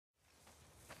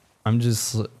I'm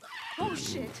just... Oh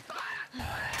shit!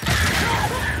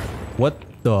 What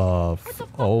the What the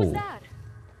fuck was Oh, that?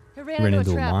 It ran ran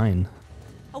into a trap. mine.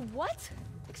 A what?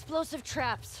 Explosive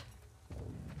traps.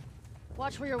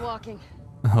 Watch where you're walking.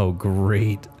 Oh,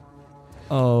 great.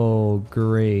 Oh,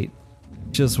 great.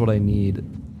 Just what I need.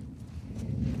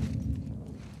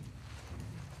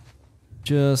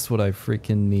 Just what I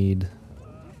freaking need.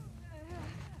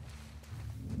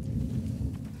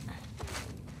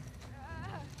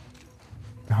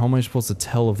 How am I supposed to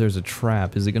tell if there's a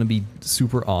trap? Is it going to be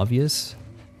super obvious?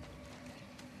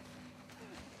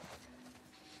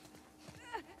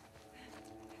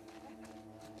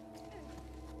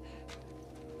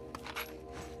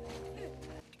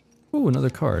 Ooh, another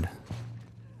card.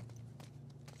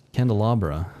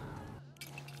 Candelabra.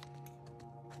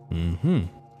 Mm-hmm.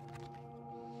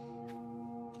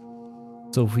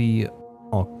 So if we...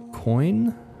 a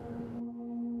coin?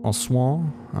 A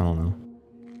swan? I don't know.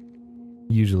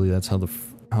 Usually that's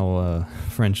how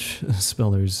French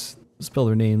spellers spell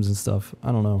their names and stuff.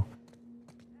 I don't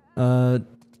know.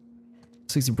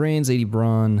 60 brains, 80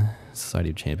 brawn, Society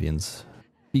of Champions.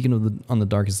 Speaking of on the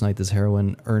darkest night, this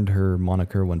heroine earned her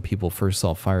moniker when people first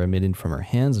saw fire emitting from her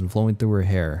hands and flowing through her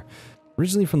hair.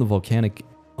 Originally from the volcanic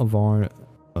Auvergne...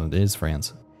 Oh, it is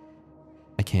France.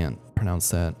 I can't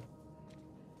pronounce that.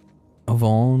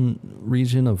 Auvergne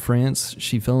region of France,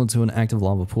 she fell into an active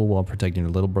lava pool while protecting her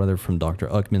little brother from Dr.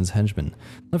 Uckman's henchmen.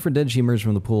 Left for dead, she emerged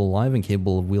from the pool alive and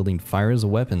capable of wielding fire as a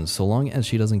weapon, so long as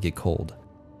she doesn't get cold.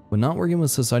 When not working with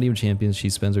Society of Champions, she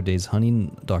spends her days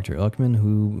hunting Dr. Uckman,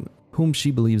 whom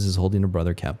she believes is holding her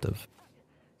brother captive.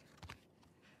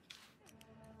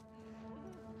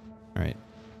 Alright.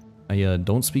 I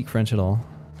don't speak French at all.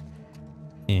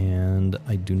 And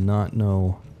I do not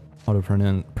know how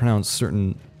to pronounce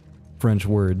certain French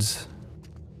words,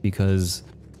 because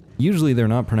usually they're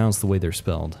not pronounced the way they're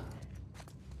spelled.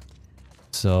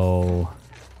 So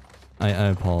I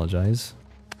apologize.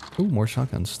 Ooh, more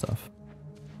shotgun stuff.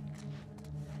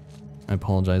 I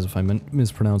apologize if I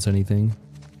mispronounce anything.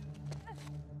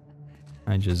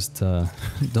 I just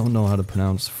don't know how to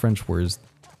pronounce French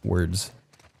words.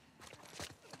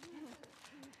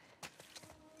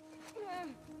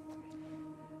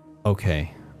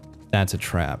 Okay, that's a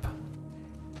trap.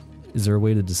 Is there a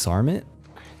way to disarm it?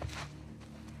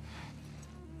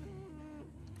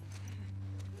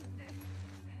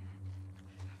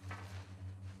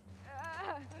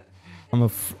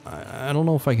 I don't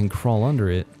know if I can crawl under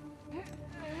it.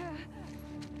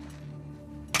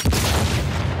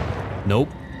 Nope.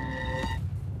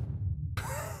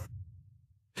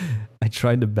 I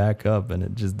tried to back up and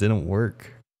it just didn't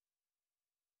work.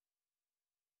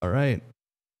 Alright.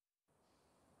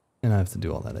 And I have to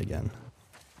do all that again.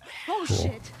 Oh Cool.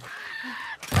 shit!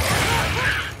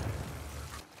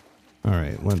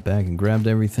 Alright, went back and grabbed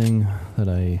everything that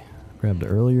I grabbed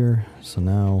earlier, so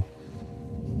now...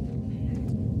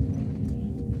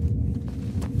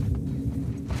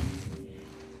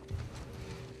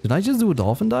 Did I just do a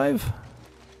dolphin dive?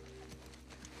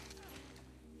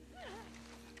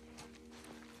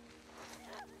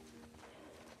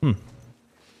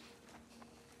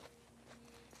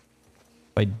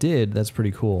 If I did, that's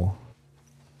pretty cool.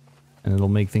 And it'll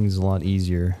make things a lot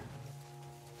easier.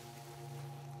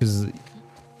 Because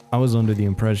I was under the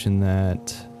impression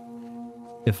that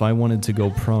if I wanted to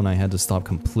go prone, I had to stop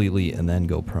completely and then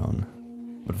go prone.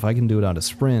 But if I can do it out of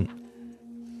sprint,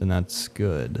 then that's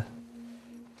good.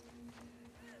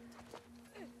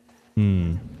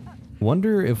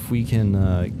 Wonder if we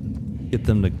can get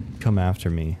them to come after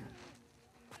me.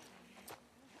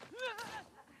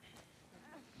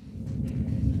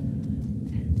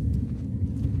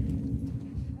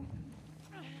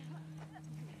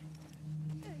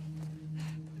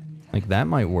 Like, that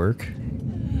might work.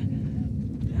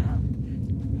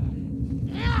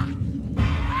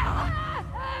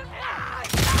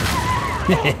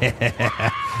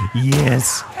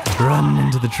 Yes! Run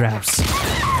into the traps.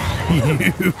 You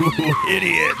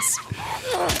idiots!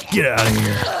 Get out of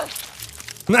here.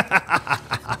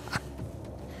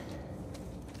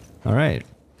 Alright.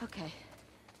 Okay.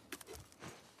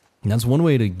 That's one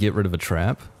way to get rid of a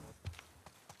trap.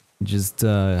 Just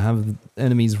have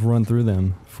enemies run through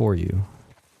them for you.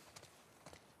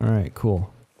 Alright,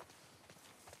 cool.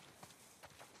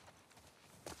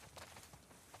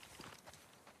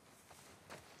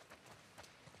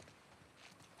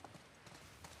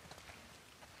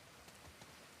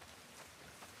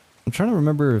 I'm trying to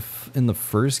remember if in the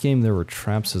first game there were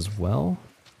traps as well.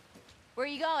 Where are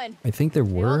you going? I think there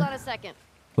Hey, were, hold on a second.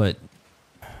 but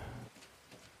I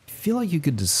feel like you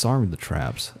could disarm the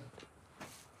traps.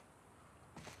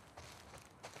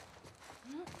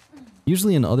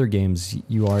 Usually in other games,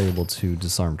 you are able to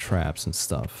disarm traps and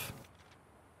stuff.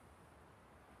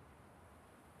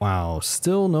 Wow,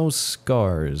 still no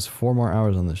scars. 4 more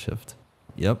hours on the shift.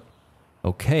 Yep.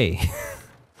 Okay.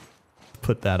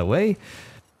 Put that away.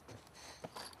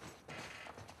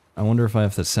 I wonder if I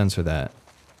have to censor that.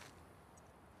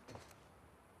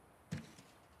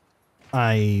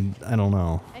 I don't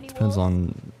know. Any Depends wolves?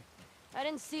 on I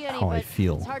didn't see any, how I but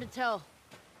feel. it's hard to tell.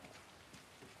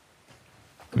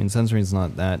 I mean, censoring's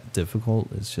not that difficult.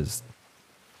 It's just,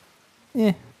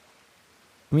 I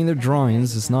mean, they're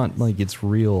drawings. It's not like it's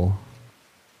real.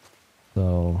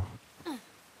 So, I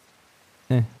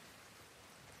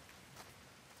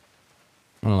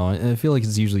don't know. I feel like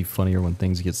it's usually funnier when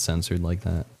things get censored like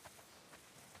that.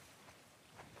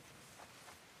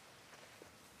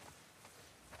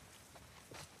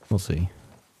 We'll see.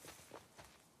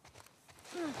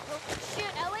 Oh,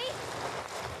 shit, Ellie!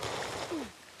 I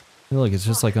feel like it's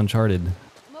just like Uncharted.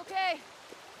 I'm okay.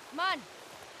 Come on.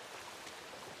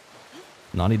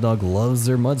 Naughty Dog loves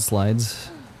their mudslides.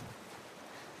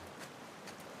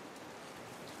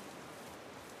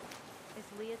 Is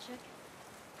Leah chick?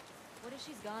 What if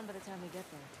she's gone by the time we get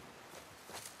there?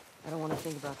 I don't want to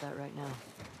think about that right now.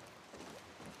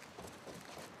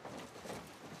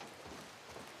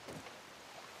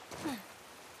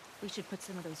 We should put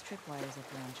some of those tripwires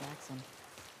up around Jackson.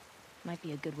 Might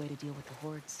be a good way to deal with the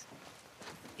hordes.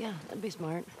 Yeah, that'd be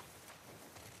smart.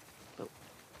 But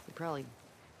we'd probably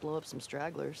blow up some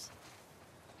stragglers.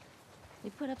 We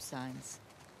put up signs,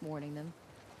 warning them.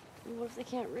 What if they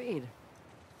can't read?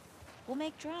 We'll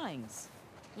make drawings.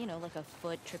 You know, like a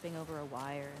foot tripping over a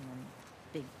wire and then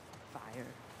big fire.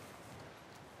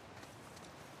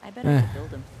 I bet I could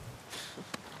build them.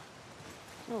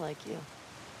 I like you.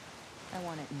 I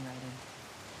want it in writing.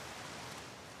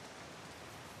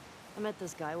 I met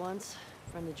this guy once,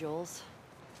 friend of Joel's.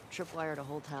 Tripwired a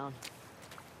whole town.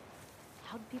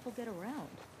 How'd people get around?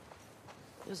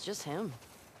 It was just him.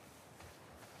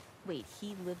 Wait,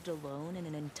 he lived alone in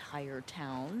an entire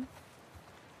town?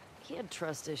 He had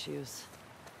trust issues.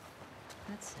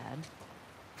 That's sad.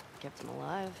 Kept him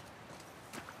alive.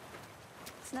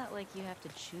 It's not like you have to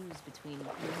choose between being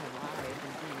alive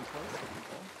and being close to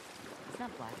people. It's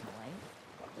not black and white.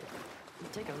 You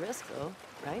take a risk, though,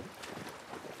 right?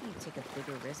 You take a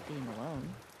bigger risk being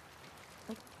alone.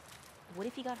 Like, what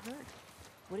if he got hurt?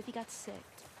 What if he got sick?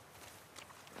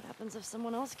 What happens if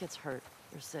someone else gets hurt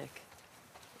or sick?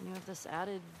 And you have this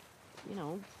added, you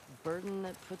know, burden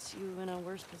that puts you in a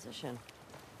worse position.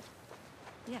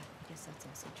 Yeah, I guess that's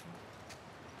also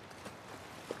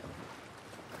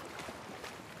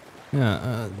true.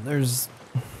 Yeah, there's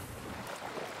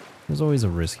always a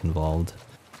risk involved.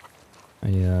 I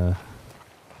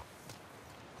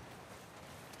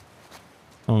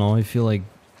don't know, I feel like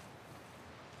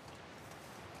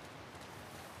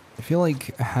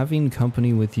having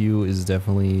company with you is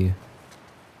definitely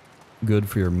good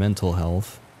for your mental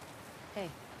health. Hey,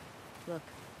 look.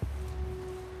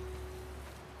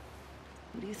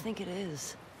 Who do you think it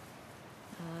is?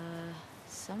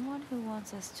 Someone who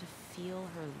wants us to feel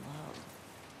her love.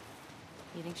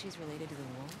 You think she's related to the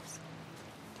wolves?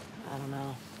 I don't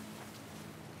know.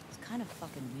 It's kind of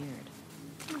fucking weird.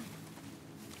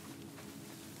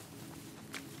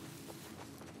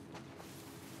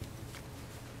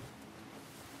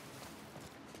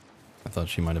 I thought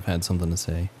she might have had something to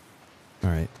say.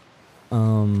 Alright.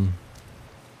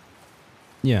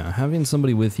 Yeah, having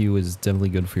somebody with you is definitely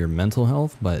good for your mental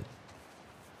health, but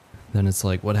then it's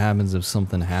like, what happens if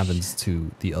something happens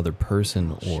to the other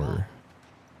person, or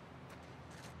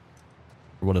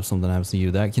what if something happens to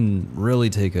you? That can really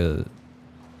take that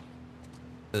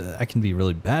can be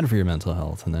really bad for your mental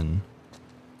health, and then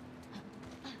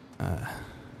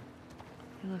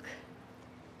Look.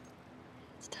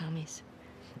 It's Tommy's.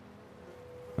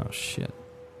 oh shit.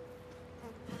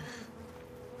 In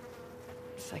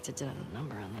fact, it did a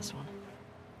number on this one.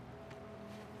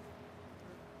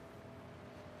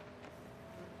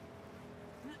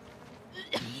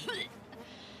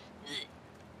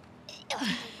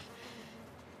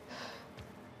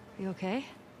 You okay?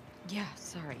 Yeah,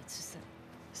 sorry, it's just a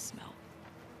smell.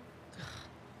 All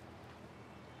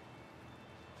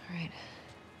right.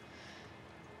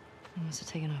 I must have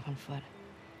taken off on foot.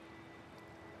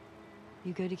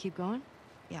 You good to keep going?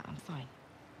 Yeah, I'm fine.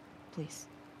 Please.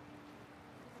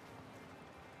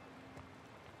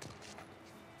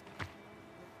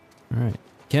 Alright.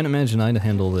 Can't imagine I'd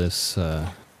handle this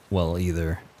well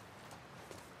either.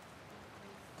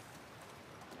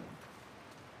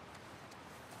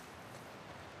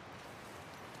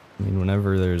 I mean,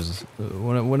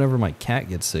 whenever my cat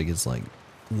gets sick, it's like,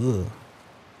 ugh.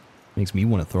 I Makes me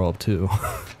want to throw up too.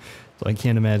 So I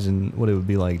can't imagine what it would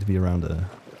be like to be around a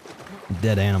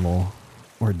dead animal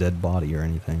or a dead body or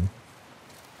anything.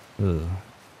 Ugh.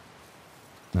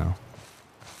 No.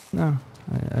 No.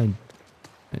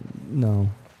 No.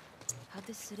 How'd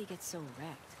this city get so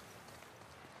wrecked?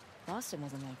 Boston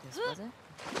wasn't like this, was it?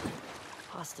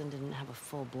 Boston didn't have a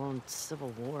full-blown civil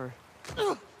war.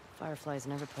 Fireflies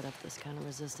never put up this kind of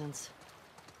resistance.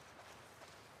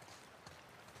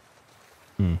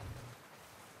 Hmm.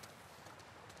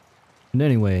 And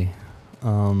anyway,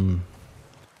 you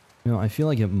know, I feel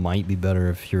like it might be better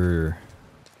if you're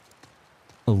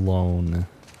alone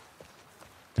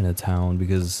in a town,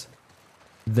 because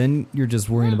then you're just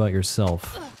worrying about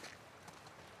yourself.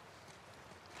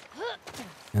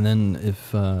 And then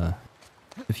if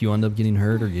you end up getting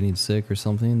hurt or getting sick or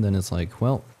something, then it's like,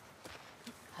 well,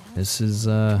 this is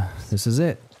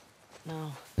it.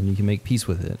 No, And you can make peace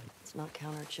with it. it's not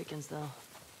counter chickens though.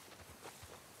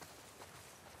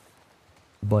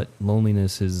 But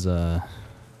loneliness is a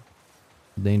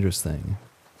dangerous thing.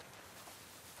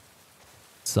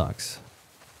 It sucks.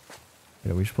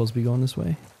 Wait, are we supposed to be going this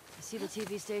way? You see the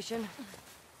TV station?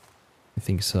 I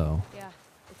think so. Yeah,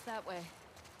 it's that way.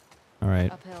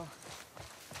 Alright. Uphill.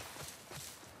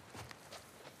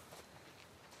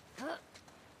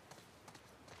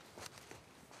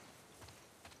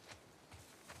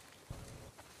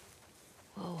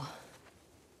 Whoa.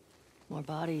 More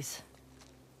bodies.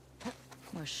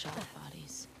 More shot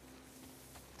bodies.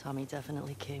 Tommy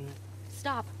definitely came.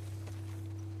 Stop!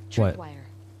 What? Tripwire.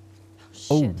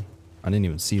 Oh, Shit. I didn't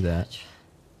even see that.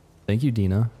 Thank you,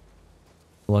 Dina.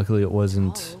 Luckily it All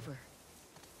wasn't... over.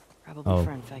 Probably Oh,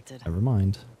 for infected. never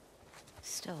mind.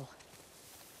 Still.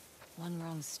 One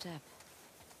wrong step.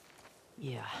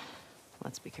 Yeah.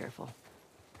 Let's be careful.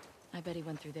 I bet he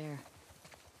went through there.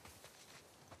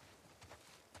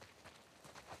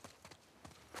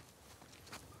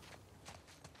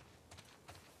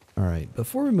 Alright,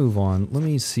 before we move on, let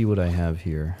me see what I have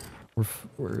here.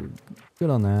 We're good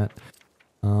on that.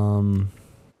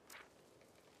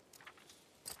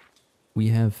 We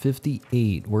have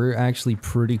 58. We're actually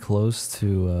pretty close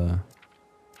to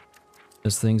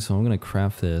this thing, so I'm gonna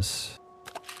craft this.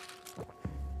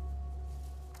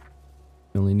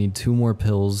 We only need 2 more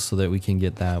pills so that we can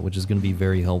get that, which is gonna be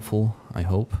very helpful, I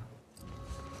hope.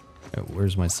 Alright,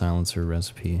 where's my silencer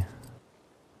recipe?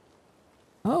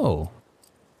 Oh!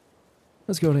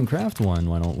 Let's go ahead and craft one,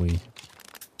 why don't we?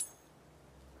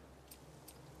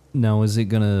 Now, is it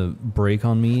gonna break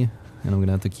on me and I'm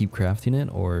gonna have to keep crafting it,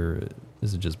 or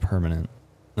is it just permanent?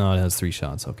 No, it has 3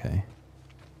 shots, okay.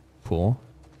 Cool.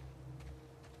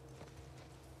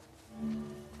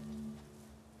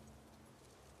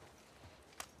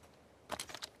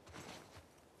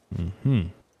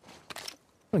 I'm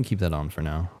gonna keep that on for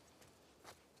now.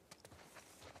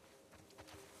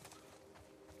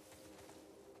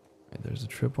 Right, there's a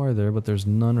tripwire there, but there's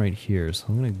none right here, so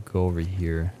I'm gonna go over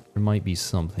here. There might be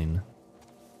something.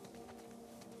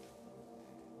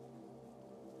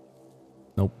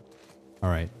 Nope.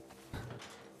 Alright.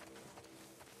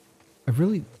 I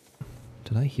really...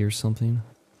 Did I hear something?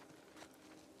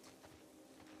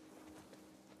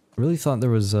 I really thought there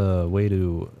was a way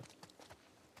to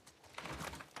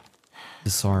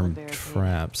disarm barricade.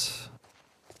 traps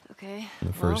Okay. in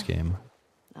the first well, game.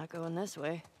 Not going this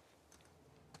way.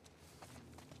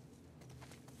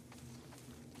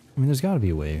 I mean, there's gotta be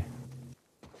a way.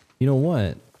 You know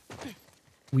what?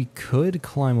 We could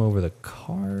climb over the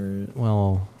car.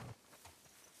 Well...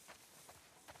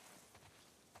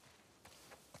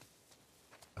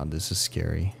 God, this is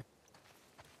scary.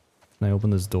 Can I open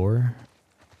this door?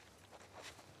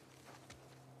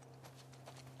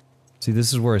 See,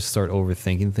 this is where I start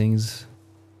overthinking things.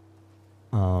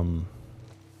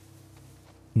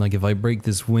 Like, if I break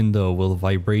this window, will the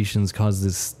vibrations cause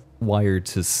this wire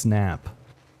to snap?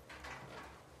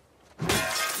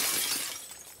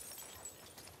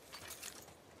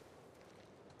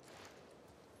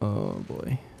 Oh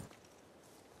boy.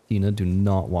 Dina, do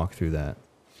not walk through that.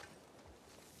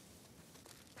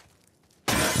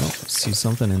 Oh, see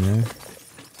something in there.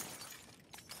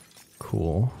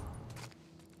 Cool.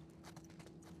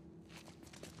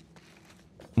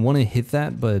 I want to hit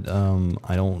that, but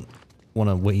I don't want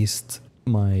to waste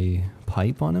my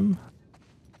pipe on him.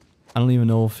 I don't even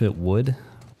know if it would,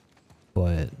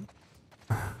 but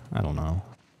I don't know.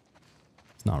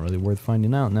 It's not really worth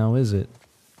finding out now, is it?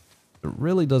 It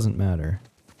really doesn't matter.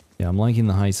 Yeah, I'm liking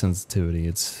the high sensitivity.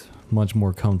 It's much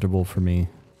more comfortable for me.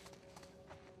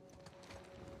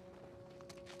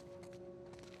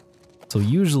 So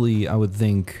usually I would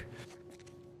think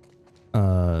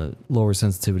lower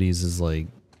sensitivities is like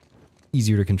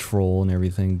easier to control and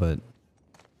everything, but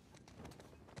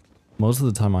most of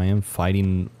the time I am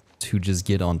fighting to just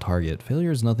get on target.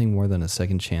 Failure is nothing more than a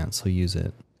second chance, so use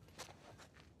it.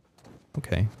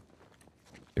 Okay.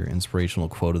 Your inspirational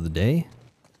quote of the day.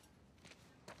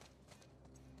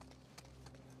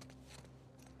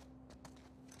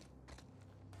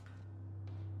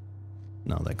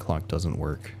 No, that clock doesn't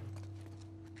work.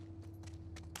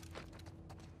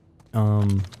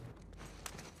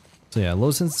 So yeah, low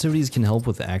sensitivities can help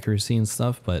with accuracy and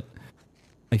stuff, but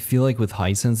I feel like with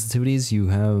high sensitivities, you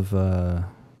have,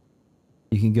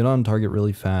 you can get on target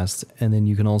really fast, and then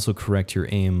you can also correct your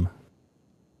aim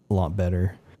a lot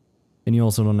better. And you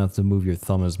also don't have to move your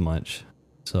thumb as much.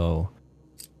 So,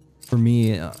 for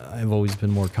me, I've always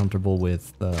been more comfortable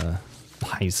with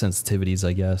high sensitivities,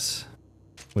 I guess.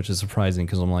 Which is surprising,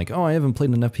 because I'm like, oh, I haven't played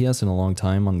an FPS in a long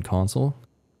time on console.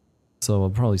 So I'll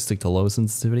probably stick to low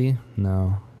sensitivity.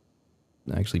 No.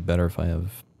 Actually better if I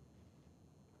have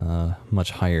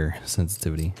much higher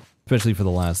sensitivity. Especially for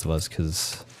The Last of Us,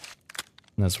 because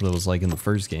that's what it was like in the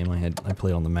first game. I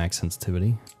played on the max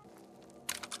sensitivity.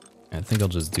 I think I'll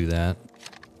just do that.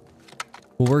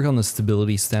 We'll work on the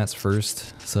stability stats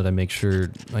first, so that I make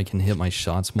sure I can hit my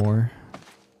shots more.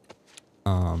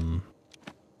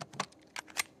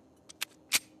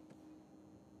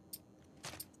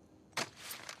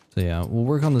 So yeah, we'll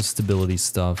work on the stability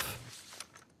stuff.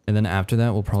 And then after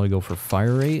that, we'll probably go for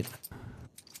fire rate.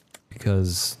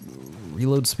 Because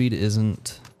reload speed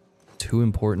isn't too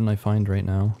important, I find, right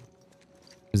now.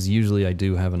 Because usually I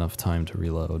do have enough time to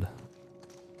reload.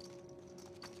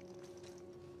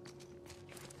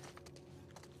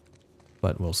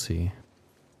 But we'll see.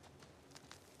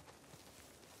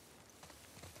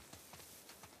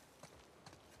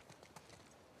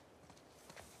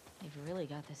 You've really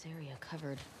got this area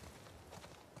covered.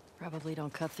 Probably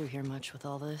don't cut through here much with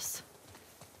all this.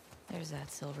 There's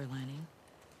that silver lining.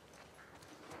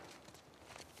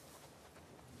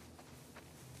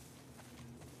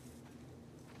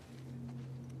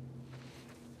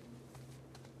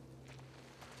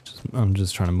 I'm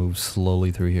just trying to move slowly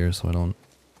through here so I don't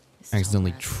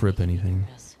accidentally trip anything.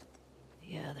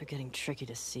 Yeah, they're getting tricky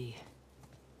to see.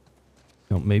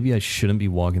 No, maybe I shouldn't be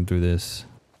walking through this.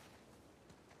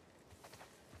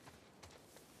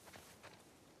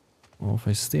 Well, if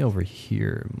I stay over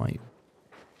here, it might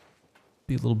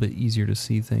be a little bit easier to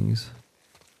see things.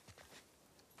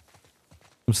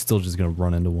 I'm still just gonna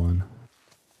run into one.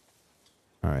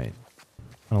 Alright.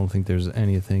 I don't think there's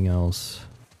anything else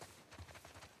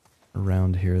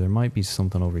around here. There might be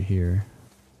something over here.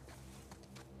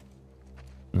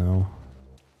 No.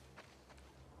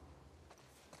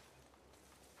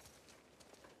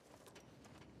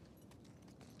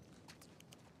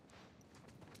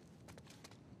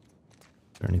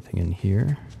 Is there anything in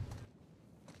here?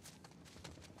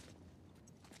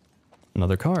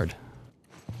 Another card.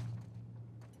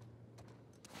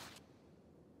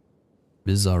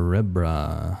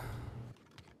 Bizarrebra.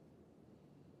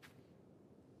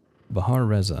 Bahar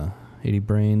Reza. 80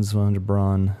 brains, 100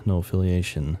 brawn, no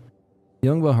affiliation.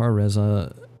 Young Bahar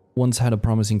Reza once had a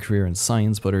promising career in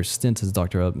science, but her stint as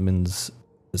Dr. Uckman's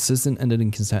assistant ended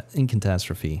in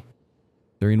catastrophe.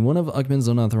 During one of Uckman's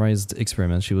unauthorized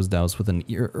experiments, she was doused with an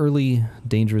early,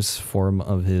 dangerous form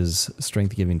of his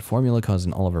strength-giving formula,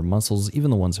 causing all of her muscles,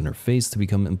 even the ones in her face, to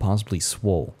become impossibly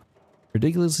swole.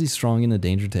 Ridiculously strong and a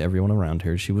danger to everyone around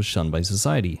her, she was shunned by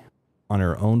society. On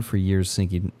her own for years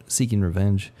seeking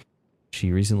revenge,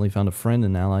 she recently found a friend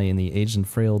and ally in the aged and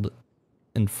frail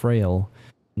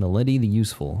Naledi the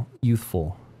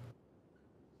youthful,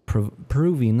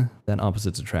 proving that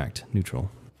opposites attract.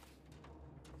 Neutral.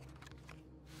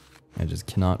 I just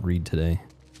cannot read today.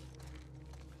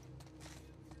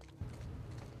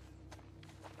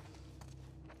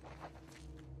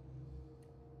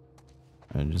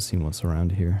 I'm just seeing what's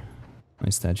around here.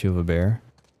 Nice statue of a bear.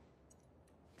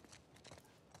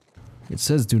 It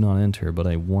says do not enter, but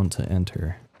I want to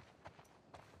enter.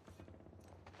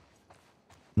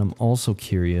 And I'm also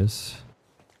curious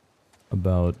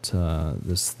about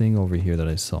this thing over here that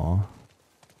I saw.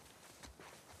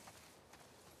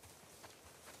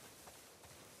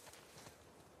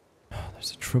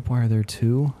 There's a tripwire there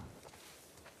too.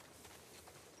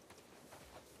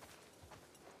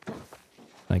 Can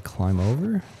I climb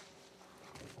over?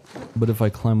 But if I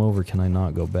climb over, can I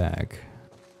not go back?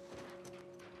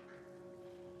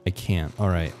 I can't.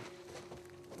 Alright.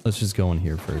 Let's just go in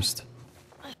here first.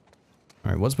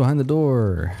 Alright, what's behind the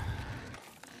door?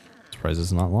 Surprised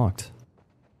it's not locked.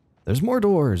 There's more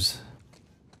doors!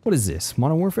 What is this?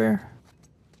 Modern Warfare?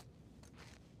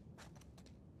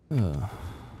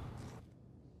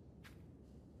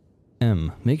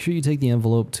 M. Make sure you take the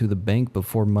envelope to the bank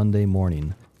before Monday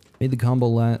morning. Made the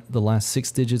combo the last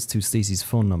 6 digits to Stacy's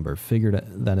phone number. Figured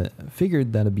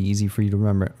that'd be easy for you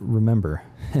to remember.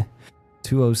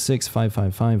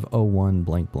 206-555-01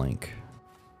 blank blank.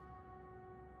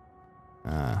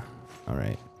 Ah,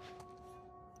 alright.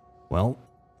 Well.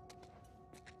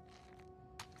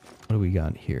 What do we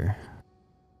got here?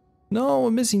 No,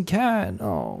 a missing cat!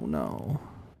 Oh no.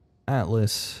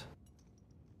 Atlas.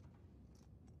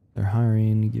 They're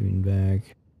hiring, giving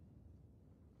back.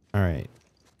 Alright.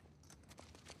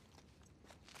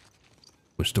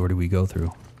 Which door do we go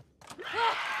through?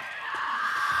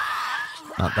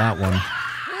 Not that one.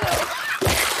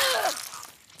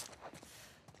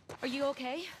 Are you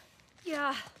okay?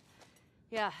 Yeah.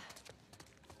 Yeah.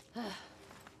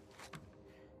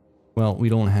 Well, we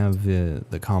don't have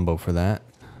the combo for that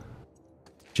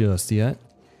just yet.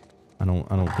 I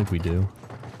don't think we do.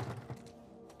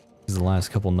 Because the last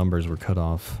couple numbers were cut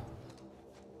off.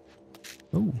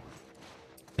 Oh.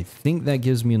 I think that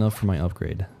gives me enough for my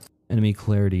upgrade. Enemy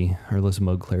clarity, or listen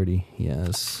mode clarity.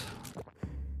 Yes.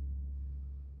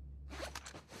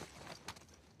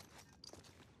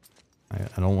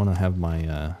 I don't want to have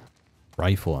my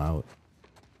rifle out.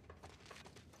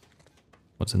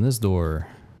 What's in this door?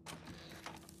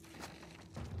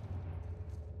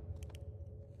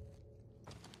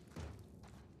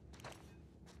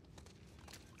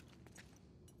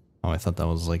 Oh, I thought that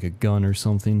was like a gun or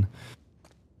something.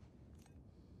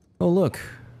 Oh, look.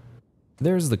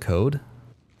 There's the code.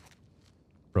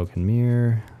 Broken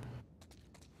mirror.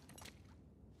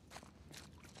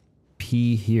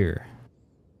 P here.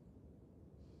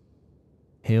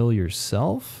 Hail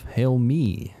yourself? Hail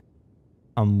me.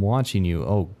 I'm watching you.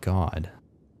 Oh, God.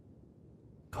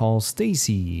 Call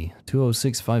Stacy.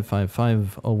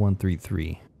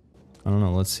 206-555-0133. I don't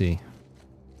know. Let's see.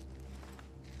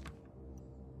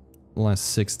 The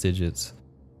last 6 digits.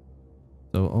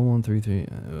 So 0133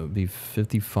 it would be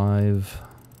 55.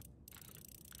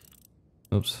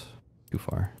 Oops, too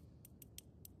far.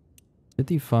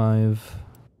 55.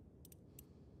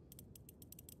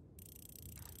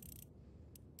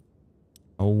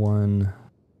 Oh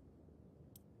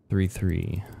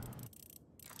 0133.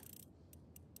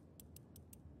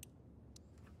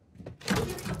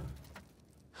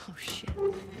 Oh shit.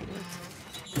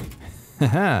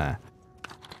 Haha.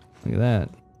 Look at that.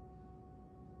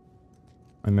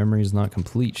 My memory is not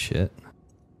complete shit.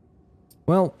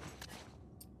 Well,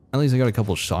 at least I got a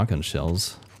couple shotgun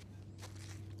shells.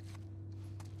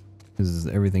 Because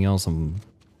everything else I'm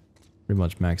pretty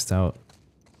much maxed out.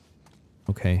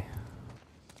 Okay.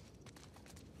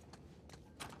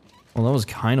 Well, that was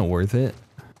kind of worth it.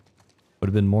 Would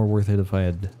have been more worth it if I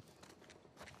had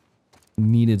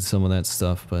needed some of that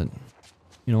stuff, but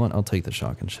you know what? I'll take the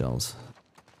shotgun shells.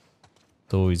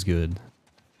 It's always good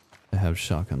to have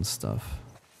shotgun stuff.